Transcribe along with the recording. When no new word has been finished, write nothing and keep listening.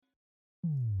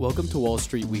Welcome to Wall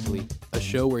Street Weekly, a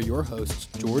show where your hosts,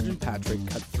 George and Patrick,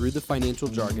 cut through the financial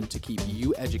jargon to keep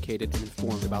you educated and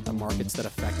informed about the markets that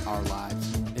affect our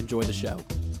lives. Enjoy the show.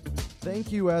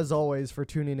 Thank you, as always, for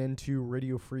tuning in to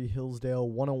Radio Free Hillsdale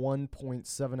 101.7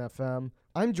 FM.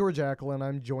 I'm George Acklin.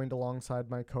 I'm joined alongside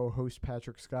my co-host,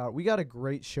 Patrick Scott. We got a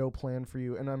great show planned for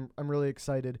you, and I'm really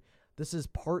excited. This is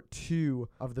part 2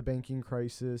 of the banking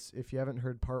crisis. If you haven't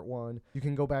heard part 1, you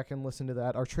can go back and listen to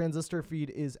that. Our transistor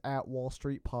feed is at Wall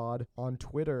Street Pod on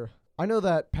Twitter. I know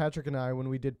that Patrick and I, when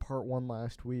we did part 1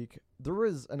 last week, there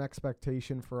was an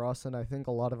expectation for us, and I think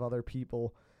a lot of other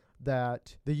people,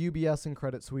 that the UBS and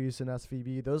Credit Suisse and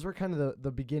SVB, those were kind of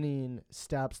the beginning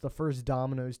steps, the first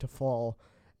dominoes to fall.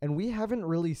 And we haven't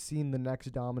really seen the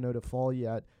next domino to fall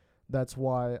yet. That's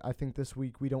why I think this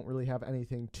week we don't really have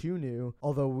anything too new,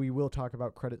 although we will talk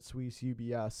about Credit Suisse,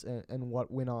 UBS, and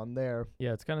what went on there.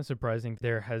 Yeah, it's kind of surprising.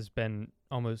 There has been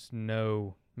almost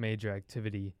no major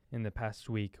activity in the past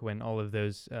week when all of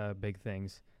those big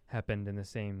things happened in the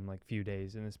same few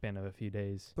days, in the span of a few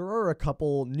days. There are a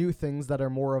couple new things that are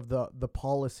more of the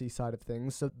policy side of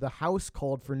things. So the House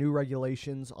called for new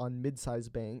regulations on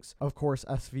mid-sized banks. Of course,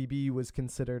 SVB was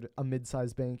considered a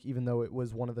mid-sized bank, even though it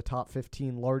was one of the top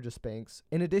 15 largest banks.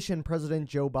 In addition, President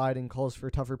Joe Biden calls for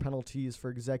tougher penalties for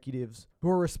executives who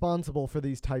are responsible for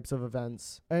these types of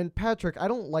events. And Patrick, I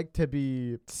don't like to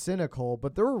be cynical,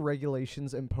 but there were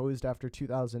regulations imposed after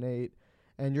 2008.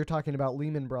 And you're talking about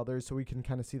Lehman Brothers, so we can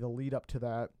kind of see the lead up to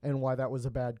that and why that was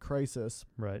a bad crisis.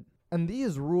 Right. And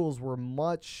these rules were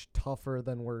much tougher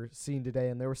than we're seeing today,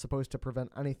 and they were supposed to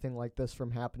prevent anything like this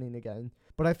from happening again.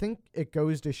 But I think it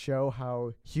goes to show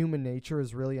how human nature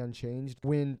is really unchanged.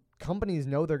 When companies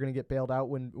know they're going to get bailed out,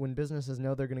 when businesses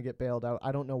know they're going to get bailed out,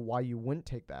 I don't know why you wouldn't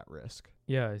take that risk.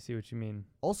 Yeah, I see what you mean.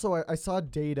 Also, I saw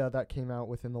data that came out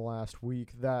within the last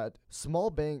week that small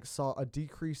banks saw a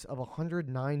decrease of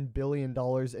 $109 billion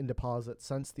in deposits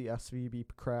since the SVB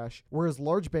crash, whereas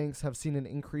large banks have seen an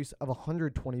increase of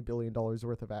 $120 billion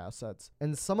worth of assets.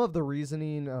 And some of the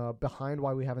reasoning behind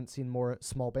why we haven't seen more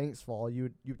small banks fall,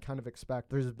 you'd kind of expect.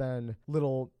 There's been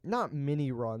little, not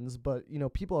mini runs, but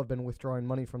people have been withdrawing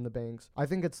money from the banks. I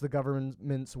think it's the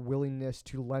government's willingness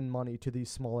to lend money to these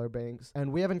smaller banks.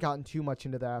 And we haven't gotten too much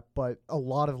into that, but a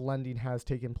lot of lending has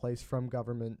taken place from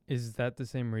government. Is that the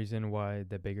same reason why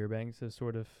the bigger banks have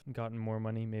sort of gotten more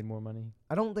money, made more money?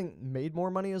 I don't think made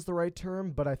more money is the right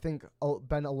term, but I think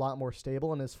been a lot more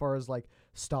stable. And as far as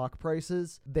stock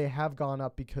prices, they have gone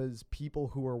up because people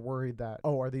who are worried that,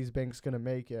 are these banks going to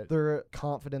make it? They're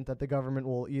confident that the government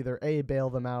will either A,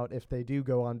 bail them out if they do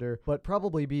go under, but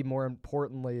probably B, more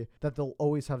importantly, that they'll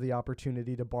always have the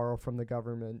opportunity to borrow from the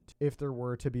government if there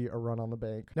were to be a run on the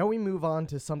bank. Now we move on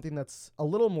to something that's a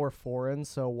little more foreign,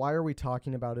 so why are we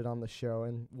talking about it on the show?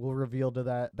 And we'll reveal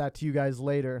that to you guys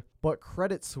later. But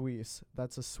Credit Suisse,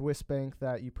 that's a Swiss bank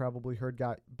that you probably heard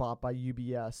got bought by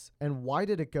UBS. And why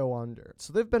did it go under?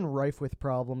 So they've been rife with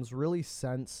problems really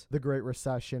since the Great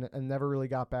Recession and never really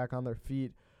got back on their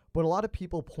feet. But a lot of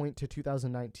people point to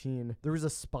 2019. There was a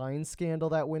spine scandal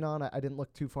that went on. I didn't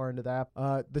look too far into that.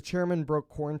 The chairman broke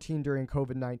quarantine during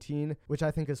COVID-19, which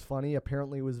I think is funny.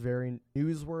 Apparently it was very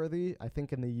newsworthy. I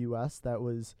think in the U.S. that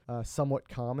was somewhat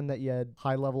common that you had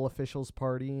high-level officials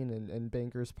partying and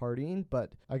bankers partying.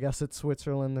 But I guess it's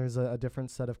Switzerland. There's a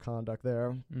different set of conduct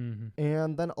there. Mm-hmm.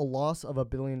 And then a loss of $1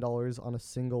 billion on a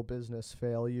single business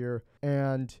failure.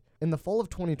 And in the fall of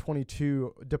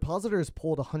 2022, depositors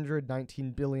pulled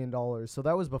 $119 billion. So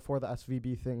that was before the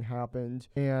SVB thing happened.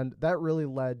 And that really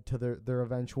led to their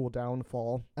eventual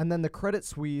downfall. And then the Credit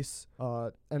Suisse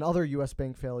and other U.S.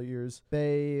 bank failures,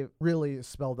 they really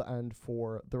spelled the end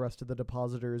for the rest of the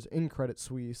depositors in Credit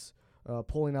Suisse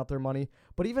pulling out their money.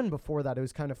 But even before that, it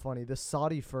was kind of funny. This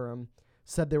Saudi firm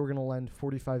said they were going to lend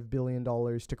 $45 billion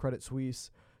to Credit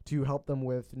Suisse to help them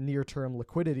with near-term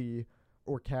liquidity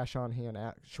or cash on hand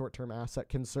short-term asset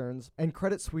concerns. And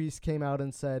Credit Suisse came out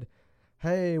and said,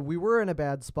 hey, we were in a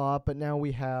bad spot, but now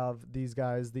we have these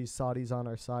guys, these Saudis on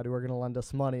our side who are going to lend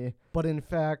us money. But in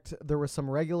fact, there was some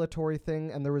regulatory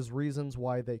thing and there was reasons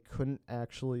why they couldn't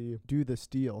actually do this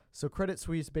deal. So Credit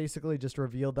Suisse basically just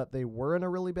revealed that they were in a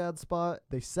really bad spot.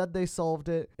 They said they solved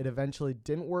it. It eventually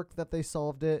didn't work that they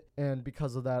solved it. And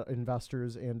because of that,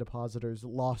 investors and depositors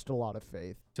lost a lot of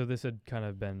faith. So this had kind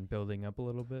of been building up a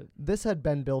little bit? This had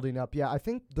been building up, yeah. I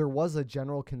think there was a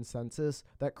general consensus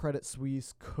that Credit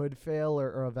Suisse could fail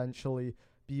or eventually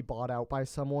be bought out by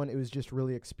someone. It was just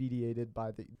really expedited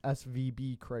by the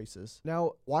SVB crisis.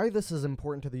 Now, why this is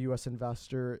important to the U.S.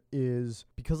 investor is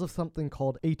because of something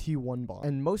called AT1 bonds.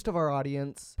 And most of our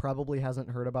audience probably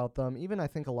hasn't heard about them. Even I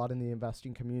think a lot in the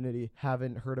investing community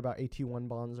haven't heard about AT1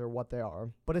 bonds or what they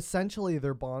are. But essentially,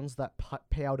 they're bonds that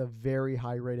pay out a very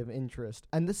high rate of interest.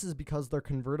 And this is because they're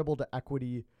convertible to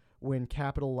equity when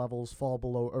capital levels fall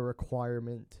below a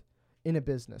requirement in a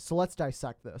business. So let's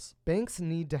dissect this. Banks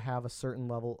need to have a certain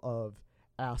level of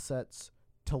assets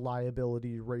to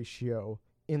liability ratio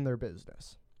in their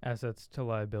business. Assets to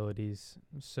liabilities.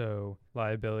 So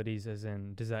liabilities as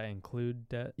in, does that include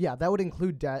debt? Yeah, that would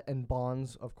include debt, and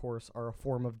bonds, of course, are a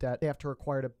form of debt they have to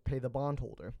require to pay the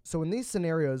bondholder. So in these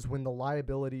scenarios, when the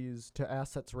liabilities to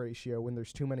assets ratio, when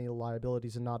there's too many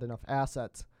liabilities and not enough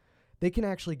assets, they can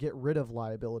actually get rid of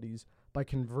liabilities by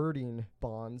converting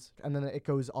bonds, and then it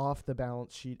goes off the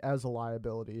balance sheet as a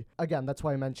liability. Again, that's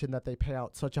why I mentioned that they pay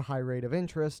out such a high rate of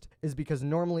interest, is because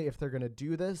normally if they're going to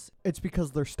do this, it's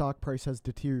because their stock price has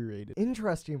deteriorated.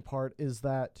 Interesting part is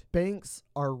that banks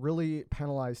are really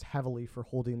penalized heavily for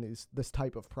holding this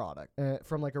type of product.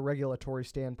 From like a regulatory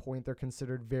standpoint, they're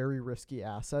considered very risky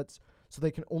assets, so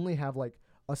they can only have like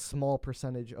a small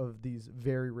percentage of these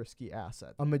very risky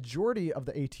assets. A majority of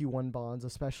the AT1 bonds,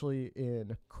 especially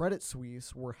in Credit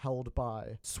Suisse, were held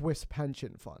by Swiss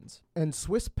pension funds. And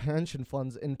Swiss pension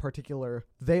funds in particular,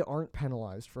 they aren't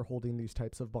penalized for holding these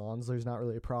types of bonds. There's not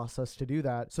really a process to do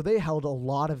that. So they held a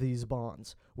lot of these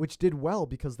bonds, which did well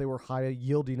because they were high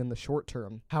yielding in the short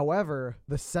term. However,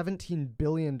 the $17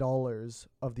 billion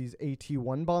of these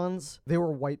AT1 bonds, they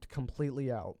were wiped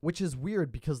completely out, which is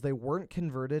weird because they weren't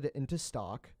converted into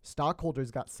stock. Stockholders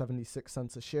got 76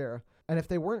 cents a share. And if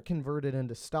they weren't converted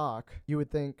into stock, you would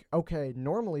think, okay,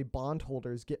 normally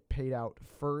bondholders get paid out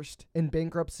first in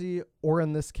bankruptcy, or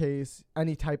in this case,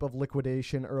 any type of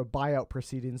liquidation or a buyout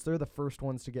proceedings. They're the first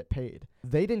ones to get paid.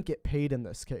 They didn't get paid in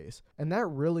this case. And that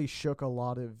really shook a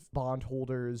lot of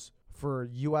bondholders for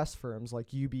U.S. firms like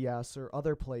UBS or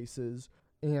other places.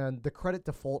 And the credit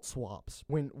default swaps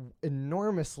went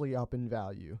enormously up in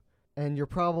value. And you're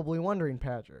probably wondering,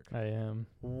 Patrick, I am.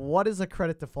 What is a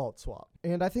credit default swap?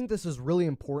 And I think this is really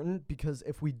important because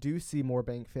if we do see more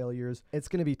bank failures, it's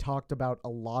going to be talked about a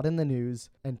lot in the news,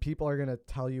 and people are going to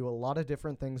tell you a lot of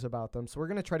different things about them. So we're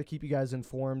going to try to keep you guys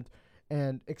informed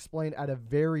and explain at a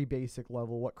very basic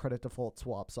level what credit default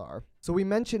swaps are. So we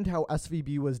mentioned how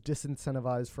SVB was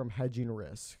disincentivized from hedging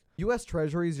risk. U.S.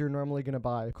 Treasuries, you're normally going to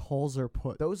buy calls or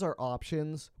put. Those are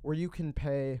options where you can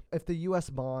pay, if the U.S.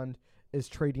 bond is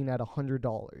trading at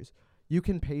 $100, you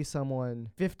can pay someone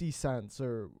 50 cents,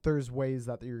 or there's ways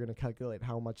that you're going to calculate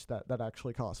how much that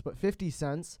actually costs, but 50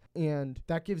 cents, and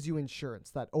that gives you insurance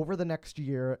that over the next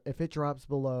year, if it drops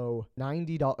below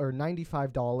 $90 or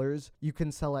 $95, you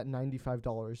can sell at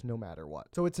 $95 no matter what.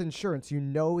 So it's insurance. You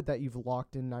know that you've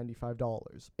locked in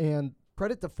 $95. And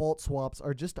credit default swaps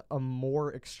are just a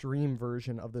more extreme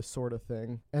version of this sort of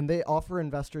thing, and they offer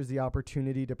investors the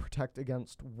opportunity to protect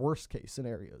against worst case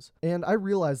scenarios. And I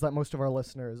realize that most of our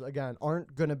listeners, again,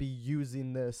 aren't going to be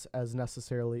using this as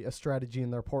necessarily a strategy in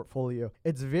their portfolio.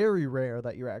 It's very rare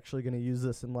that you're actually going to use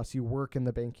this unless you work in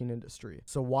the banking industry.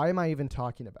 So why am I even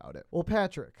talking about it? Well,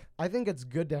 Patrick, I think it's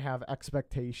good to have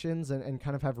expectations and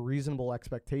kind of have reasonable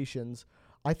expectations.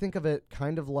 I think of it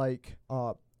kind of like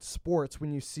sports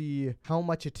when you see how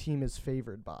much a team is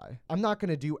favored by. I'm not going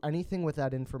to do anything with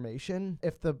that information.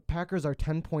 If the Packers are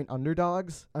 10-point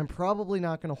underdogs, I'm probably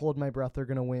not going to hold my breath they're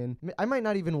going to win. I might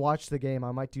not even watch the game.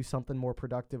 I might do something more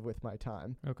productive with my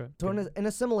time. Okay. So in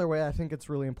a similar way, I think it's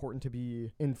really important to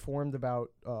be informed about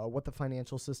what the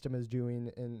financial system is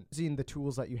doing and using the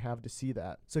tools that you have to see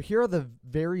that. So here are the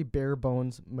very bare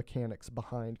bones mechanics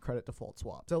behind credit default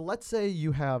swap. So let's say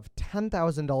you have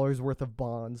 $10,000 worth of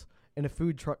bonds in a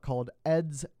food truck called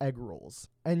Ed's Egg Rolls,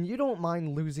 and you don't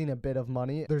mind losing a bit of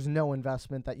money. There's no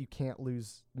investment that you can't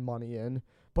lose money in,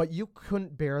 but you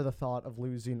couldn't bear the thought of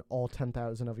losing all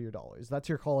 10,000 of your dollars. That's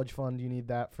your college fund. You need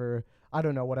that for, I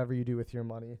don't know, whatever you do with your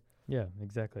money. Yeah,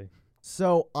 exactly.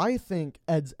 So I think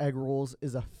Ed's Egg Rolls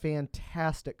is a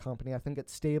fantastic company. I think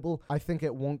it's stable. I think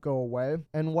it won't go away.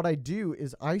 And what I do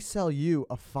is I sell you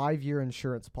a 5-year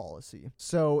insurance policy.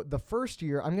 So the first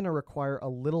year, I'm going to require a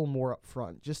little more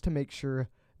upfront just to make sure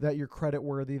that you're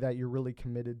creditworthy, that you're really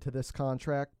committed to this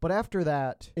contract. But after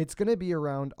that, it's going to be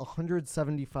around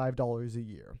 $175 a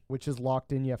year, which is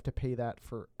locked in. You have to pay that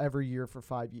for every year for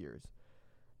 5 years.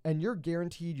 And you're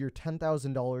guaranteed your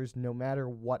 $10,000 no matter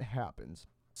what happens.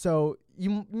 So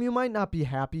you might not be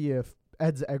happy if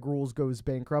Ed's Egg Rules goes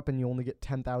bankrupt and you only get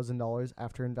 $10,000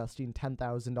 after investing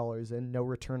 $10,000 in, no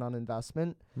return on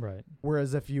investment. Right.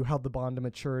 Whereas if you held the bond to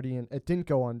maturity and it didn't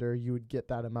go under, you would get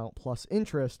that amount plus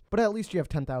interest, but at least you have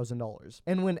 $10,000.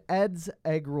 And when Ed's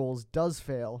Egg Rules does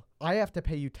fail, I have to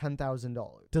pay you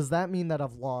 $10,000. Does that mean that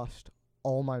I've lost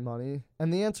all my money?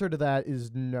 And the answer to that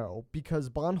is no, because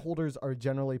bondholders are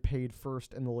generally paid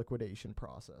first in the liquidation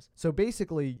process. So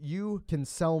basically, you can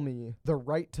sell me the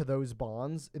right to those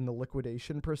bonds in the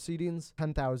liquidation proceedings,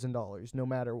 $10,000, no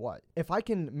matter what. If I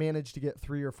can manage to get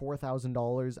 $3,000 or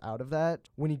 $4,000 out of that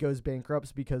when he goes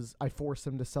bankrupt because I force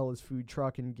him to sell his food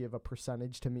truck and give a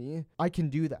percentage to me, I can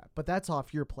do that. But that's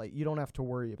off your plate. You don't have to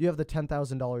worry. You have the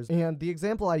 $10,000. And the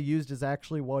example I used is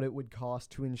actually what it would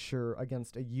cost to insure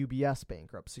against a UBS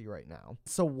bankruptcy right now.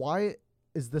 So why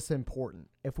is this important?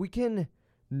 If we can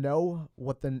know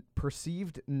what the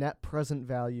perceived net present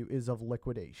value is of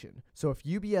liquidation. So if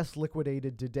UBS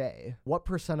liquidated today, what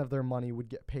percent of their money would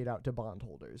get paid out to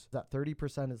bondholders? Is that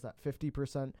 30%? Is that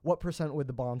 50%? What percent would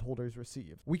the bondholders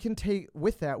receive? We can take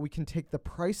the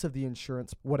price of the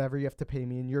insurance, whatever you have to pay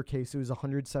me. In your case, it was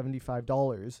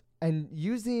 $175. And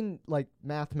using like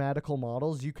mathematical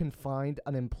models, you can find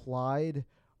an implied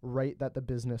rate that the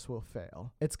business will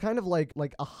fail. It's kind of like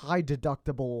a high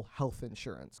deductible health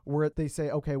insurance where they say,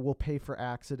 okay, we'll pay for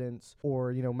accidents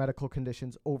or, medical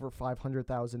conditions over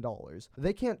 $500,000.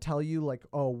 They can't tell you like,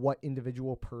 oh, what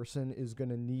individual person is going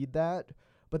to need that,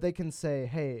 but they can say,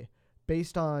 hey,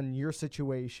 based on your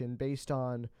situation, based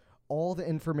on all the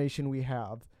information we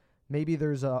have, maybe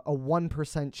there's a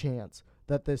 1% chance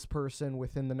that this person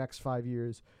within the next 5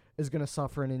 years is going to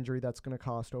suffer an injury that's going to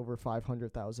cost over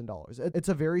 $500,000. It's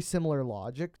a very similar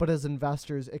logic, but as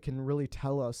investors, it can really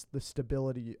tell us the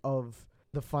stability of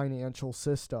the financial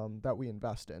system that we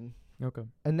invest in. Okay.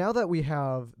 And now that we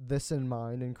have this in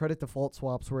mind, and credit default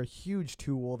swaps were a huge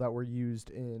tool that were used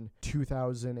in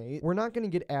 2008, we're not going to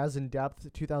get as in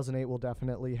depth. 2008 will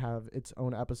definitely have its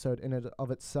own episode in it of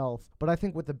itself. But I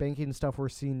think with the banking stuff we're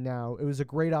seeing now, it was a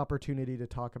great opportunity to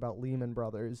talk about Lehman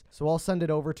Brothers. So I'll send it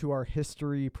over to our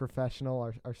history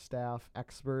professional, our staff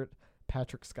expert,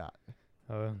 Patrick Scott.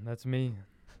 Oh, that's me.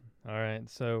 All right.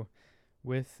 So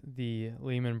with the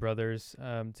Lehman Brothers,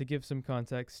 to give some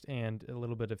context and a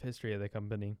little bit of history of the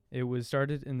company. It was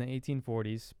started in the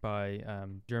 1840s by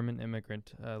German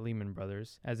immigrant Lehman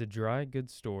Brothers as a dry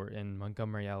goods store in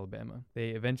Montgomery, Alabama. They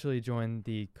eventually joined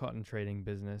the cotton trading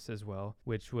business as well,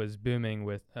 which was booming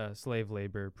with slave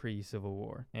labor pre-Civil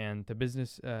War. And the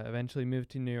business eventually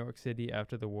moved to New York City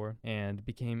after the war and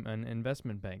became an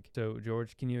investment bank. So,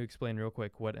 George, can you explain real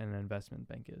quick what an investment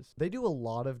bank is? They do a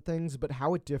lot of things, but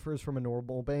how it differs from a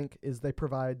normal bank is they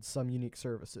provide some unique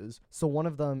services. So one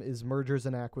of them is mergers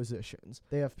and acquisitions.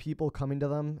 They have people coming to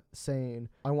them saying,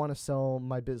 I want to sell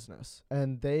my business.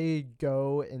 And they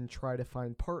go and try to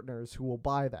find partners who will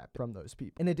buy that from those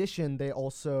people. In addition, they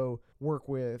also work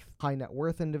with high net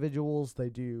worth individuals. They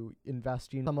do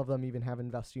investing. Some of them even have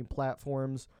investing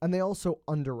platforms. And they also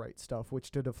underwrite stuff,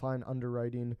 which to define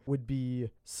underwriting would be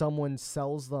someone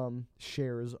sells them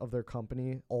shares of their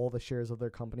company, all the shares of their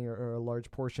company or a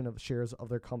large portion of shares of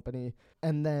their company,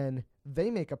 and then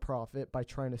they make a profit by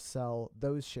trying to sell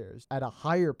those shares at a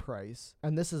higher price,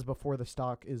 and this is before the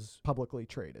stock is publicly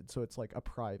traded, so it's like a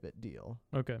private deal.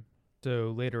 Okay.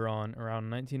 So later on,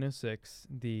 around 1906,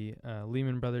 the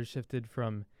Lehman Brothers shifted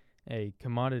from a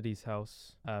commodities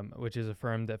house, which is a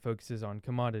firm that focuses on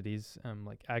commodities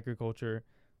like agriculture,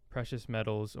 precious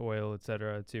metals, oil,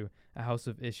 etc., to a house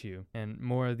of issue, and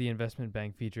more of the investment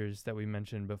bank features that we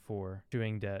mentioned before,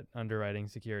 issuing debt, underwriting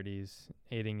securities,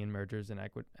 aiding in mergers and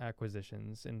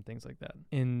acquisitions, and things like that.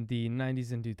 In the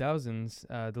 90s and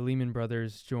 2000s, the Lehman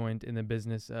Brothers joined in the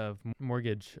business of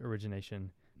mortgage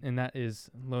origination, and that is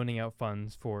loaning out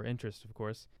funds for interest, of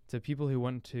course, to people who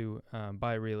want to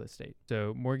buy real estate.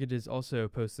 So mortgages also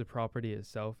post the property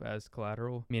itself as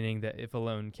collateral, meaning that if a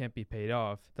loan can't be paid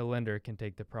off, the lender can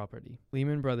take the property.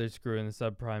 Lehman Brothers grew in the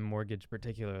subprime mortgage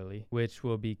particularly, which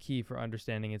will be key for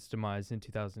understanding its demise in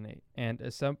 2008. And a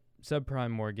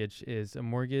subprime mortgage is a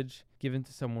mortgage given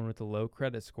to someone with a low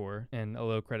credit score, and a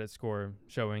low credit score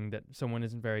showing that someone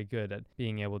isn't very good at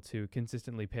being able to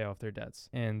consistently pay off their debts.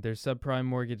 And their subprime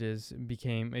mortgages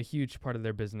became a huge part of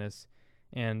their business,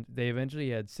 And they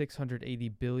eventually had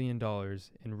 $680 billion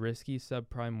in risky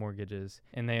subprime mortgages,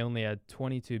 and they only had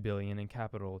 $22 billion in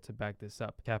capital to back this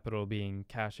up. Capital being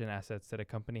cash and assets that a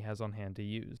company has on hand to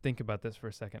use. Think about this for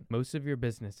a second. Most of your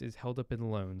business is held up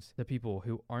in loans to people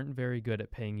who aren't very good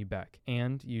at paying you back,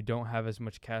 and you don't have as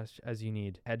much cash as you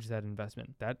need to hedge that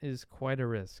investment. That is quite a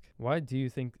risk. Why do you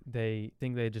think they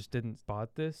just didn't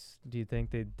spot this? Do you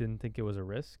think they didn't think it was a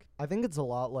risk? I think it's a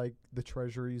lot like the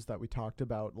treasuries that we talked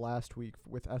about last week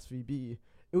with SVB.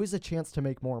 It was a chance to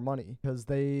make more money because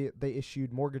they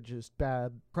issued mortgages to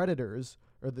bad creditors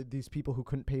or these people who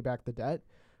couldn't pay back the debt.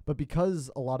 But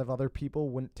because a lot of other people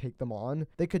wouldn't take them on,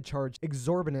 they could charge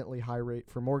exorbitantly high rate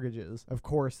for mortgages. Of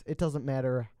course, it doesn't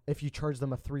matter if you charge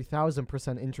them a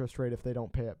 3,000% interest rate if they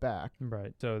don't pay it back.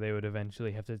 Right. So they would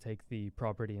eventually have to take the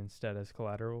property instead as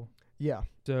collateral. Yeah.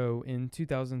 So in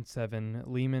 2007,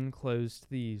 Lehman closed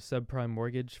the subprime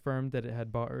mortgage firm that it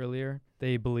had bought earlier.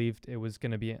 They believed it was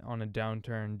going to be on a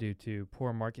downturn due to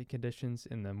poor market conditions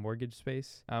in the mortgage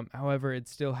space. However, it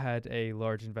still had a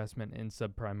large investment in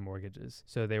subprime mortgages.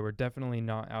 So they were definitely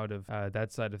not out of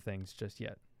that side of things just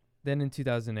yet. Then in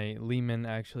 2008, Lehman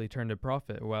actually turned a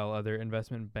profit while other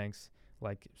investment banks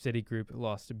like Citigroup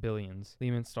lost billions.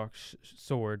 Lehman stock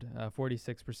soared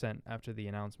 46% after the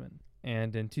announcement.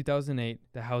 And in 2008,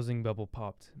 the housing bubble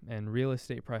popped and real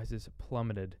estate prices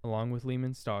plummeted along with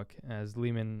Lehman stock as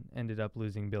Lehman ended up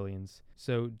losing billions.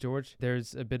 So, George,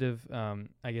 there's a bit of,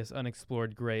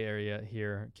 unexplored gray area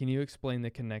here. Can you explain the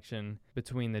connection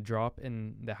between the drop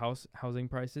in the housing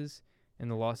prices and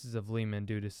the losses of Lehman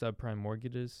due to subprime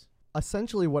mortgages?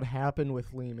 Essentially what happened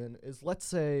with Lehman is, let's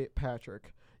say,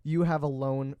 Patrick, you have a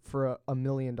loan for $1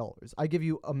 million. I give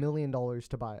you $1 million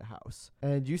to buy a house,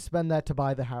 and you spend that to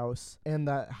buy the house, and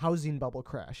the housing bubble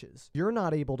crashes. You're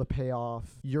not able to pay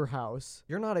off your house.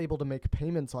 You're not able to make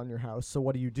payments on your house. So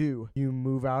what do? You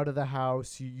move out of the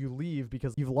house. You leave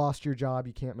because you've lost your job.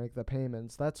 You can't make the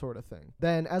payments, that sort of thing.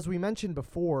 Then, as we mentioned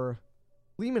before,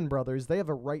 Lehman Brothers, they have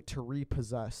a right to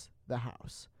repossess the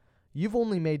house. You've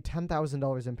only made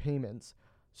 $10,000 in payments,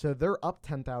 so they're up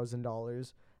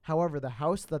 $10,000. However, the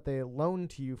house that they loaned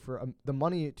to you for the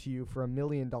money to you for $1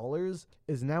 million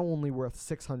is now only worth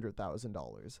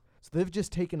 $600,000. So they've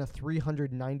just taken a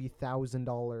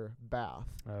 $390,000 bath.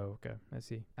 Oh, okay. I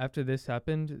see. After this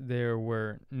happened, there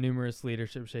were numerous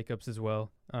leadership shakeups as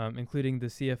well, including the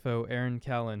CFO, Erin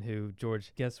Callan, who,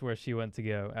 George, guess where she went to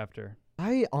go after?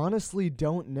 I honestly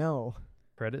don't know.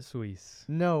 Credit Suisse.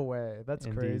 No way. That's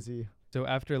Indeed. crazy. So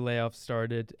after layoffs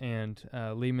started and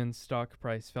Lehman's stock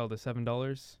price fell to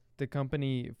 $7, the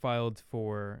company filed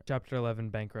for Chapter 11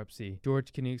 bankruptcy.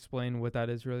 George, can you explain what that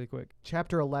is really quick?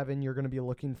 Chapter 11, you're going to be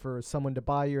looking for someone to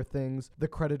buy your things. The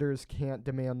creditors can't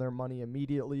demand their money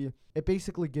immediately. It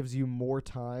basically gives you more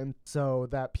time so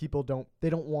that they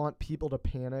don't want people to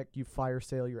panic. You fire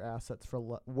sale your assets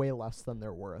for way less than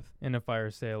they're worth. And a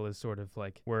fire sale is sort of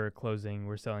like we're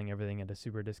selling everything at a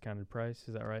super discounted price.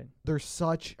 Is that right? There's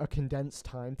such a condensed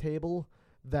timetable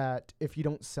that if you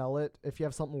don't sell it, if you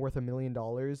have something worth $1 million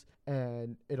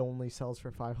and it only sells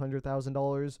for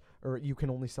 $500,000, or you can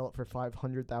only sell it for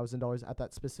 $500,000 at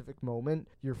that specific moment,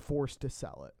 you're forced to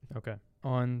sell it. Okay.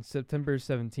 On September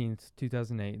 17th,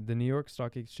 2008, the New York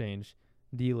Stock Exchange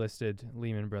delisted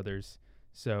Lehman Brothers,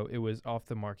 so it was off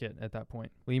the market at that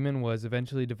point. Lehman was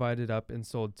eventually divided up and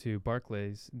sold to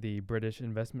Barclays, the British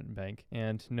investment bank,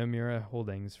 and Nomura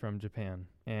Holdings from Japan.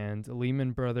 And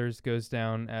Lehman Brothers goes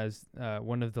down as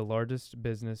one of the largest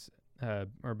business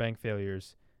or bank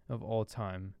failures of all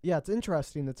time. Yeah, it's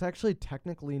interesting. It's actually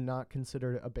technically not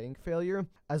considered a bank failure.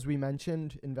 As we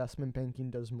mentioned, investment banking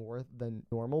does more than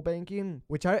normal banking,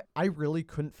 which I really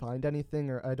couldn't find anything,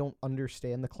 or I don't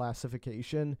understand the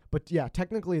classification. But yeah,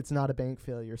 technically it's not a bank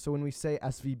failure. So when we say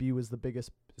SVB was the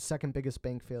second biggest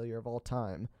bank failure of all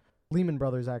time, Lehman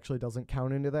Brothers actually doesn't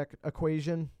count into that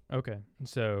equation. Okay,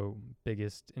 so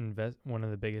one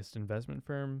of the biggest investment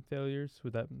firm failures,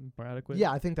 would that be more adequate?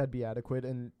 Yeah, I think that'd be adequate.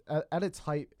 And at its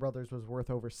height, Brothers was worth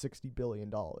over $60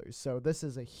 billion. So this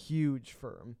is a huge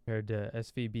firm. Compared to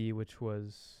SVB, which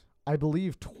was, I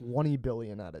believe, $20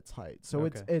 billion at its height. So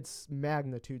Okay. it's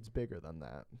magnitudes bigger than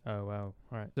that. Oh, wow.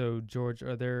 All right. So, George,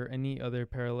 are there any other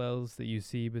parallels that you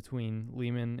see between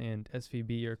Lehman and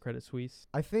SVB or Credit Suisse?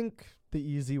 I think the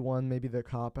easy one, maybe the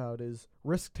cop-out, is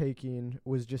risk-taking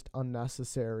was just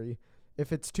unnecessary.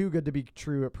 If it's too good to be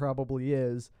true, it probably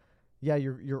is. Yeah,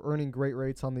 you're earning great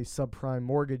rates on these subprime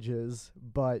mortgages,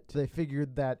 but they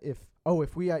figured that if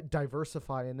we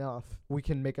diversify enough, we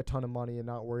can make a ton of money and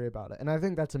not worry about it. And I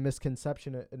think that's a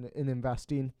misconception in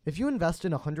investing. If you invest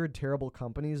in 100 terrible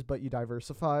companies, but you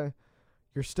diversify,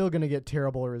 you're still going to get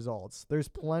terrible results. There's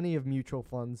plenty of mutual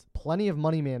funds, plenty of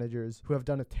money managers who have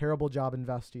done a terrible job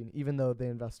investing, even though they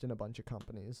invest in a bunch of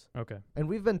companies. Okay. And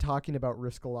we've been talking about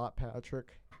risk a lot,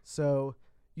 Patrick. So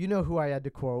you know who I had to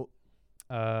quote?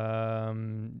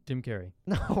 Jim Carrey.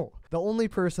 No, the only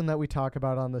person that we talk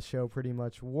about on the show pretty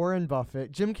much, Warren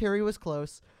Buffett. Jim Carrey was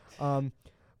close.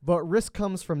 But risk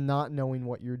comes from not knowing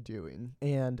what you're doing.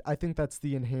 And I think that's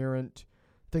the inherent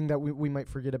thing that we might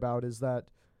forget about is that,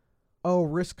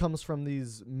 risk comes from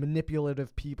these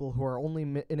manipulative people who are only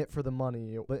in it for the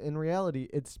money. But in reality,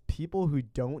 it's people who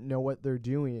don't know what they're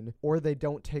doing, or they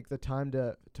don't take the time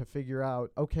to figure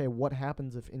out, okay, what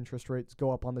happens if interest rates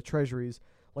go up on the treasuries,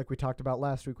 like we talked about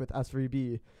last week with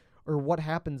SVB, or what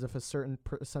happens if a certain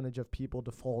percentage of people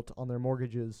default on their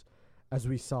mortgages, as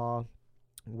we saw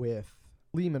with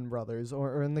Lehman Brothers,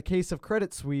 or in the case of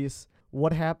Credit Suisse,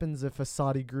 what happens if a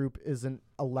Saudi group isn't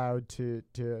allowed to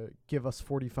give us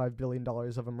 $45 billion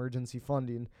of emergency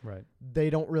funding? Right. They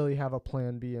don't really have a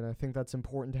plan B, and I think that's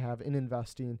important to have in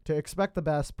investing, to expect the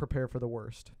best, prepare for the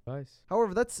worst. Nice.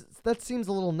 However, that seems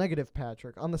a little negative,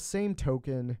 Patrick. On the same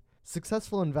token,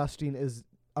 successful investing is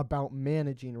about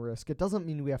managing risk. It doesn't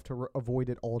mean we have to avoid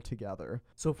it altogether.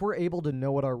 So if we're able to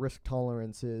know what our risk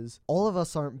tolerance is, all of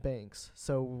us aren't banks,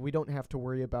 so we don't have to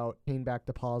worry about paying back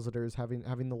depositors, having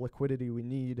the liquidity we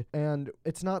need. And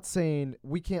it's not saying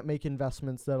we can't make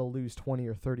investments that'll lose 20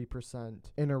 or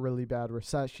 30% in a really bad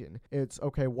recession. It's,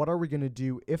 okay, what are we going to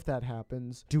do if that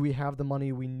happens? Do we have the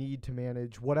money we need to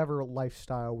manage whatever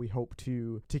lifestyle we hope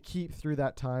to keep through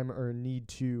that time, or need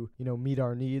to, meet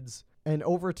our needs? And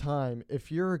over time,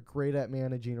 if you're great at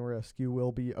managing risk, you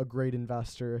will be a great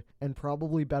investor, and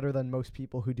probably better than most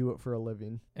people who do it for a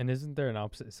living. And isn't there an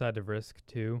opposite side of risk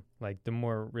too? Like, the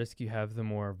more risk you have, the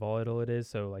more volatile it is.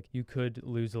 So like, you could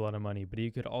lose a lot of money, but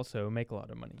you could also make a lot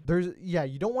of money.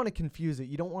 You don't want to confuse it.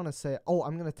 You don't want to say,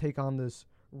 I'm going to take on this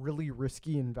really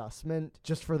risky investment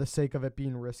just for the sake of it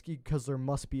being risky, because there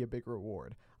must be a big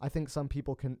reward. I think some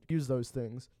people can use those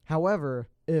things. However,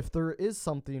 if there is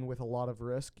something with a lot of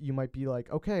risk, you might be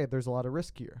like, okay, there's a lot of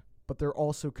risk here, but there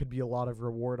also could be a lot of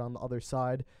reward on the other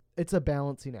side. It's a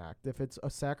balancing act. If it's a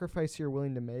sacrifice you're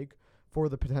willing to make for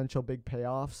the potential big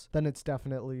payoffs, then it's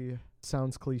definitely,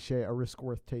 sounds cliche, a risk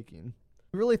worth taking.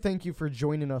 We really thank you for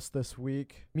joining us this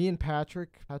week. Me and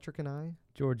Patrick and I.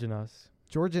 George and us.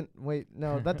 Wait,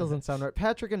 no, that doesn't sound right.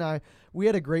 Patrick and I, we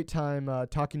had a great time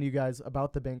talking to you guys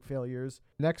about the bank failures.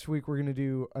 Next week, we're going to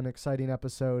do an exciting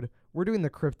episode. We're doing the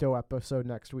crypto episode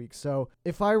next week. So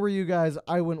if I were you guys,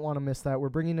 I wouldn't want to miss that. We're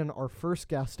bringing in our first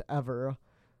guest ever.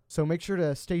 So make sure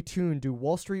to stay tuned to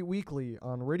Wall Street Weekly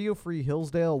on Radio Free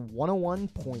Hillsdale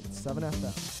 101.7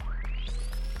 FM.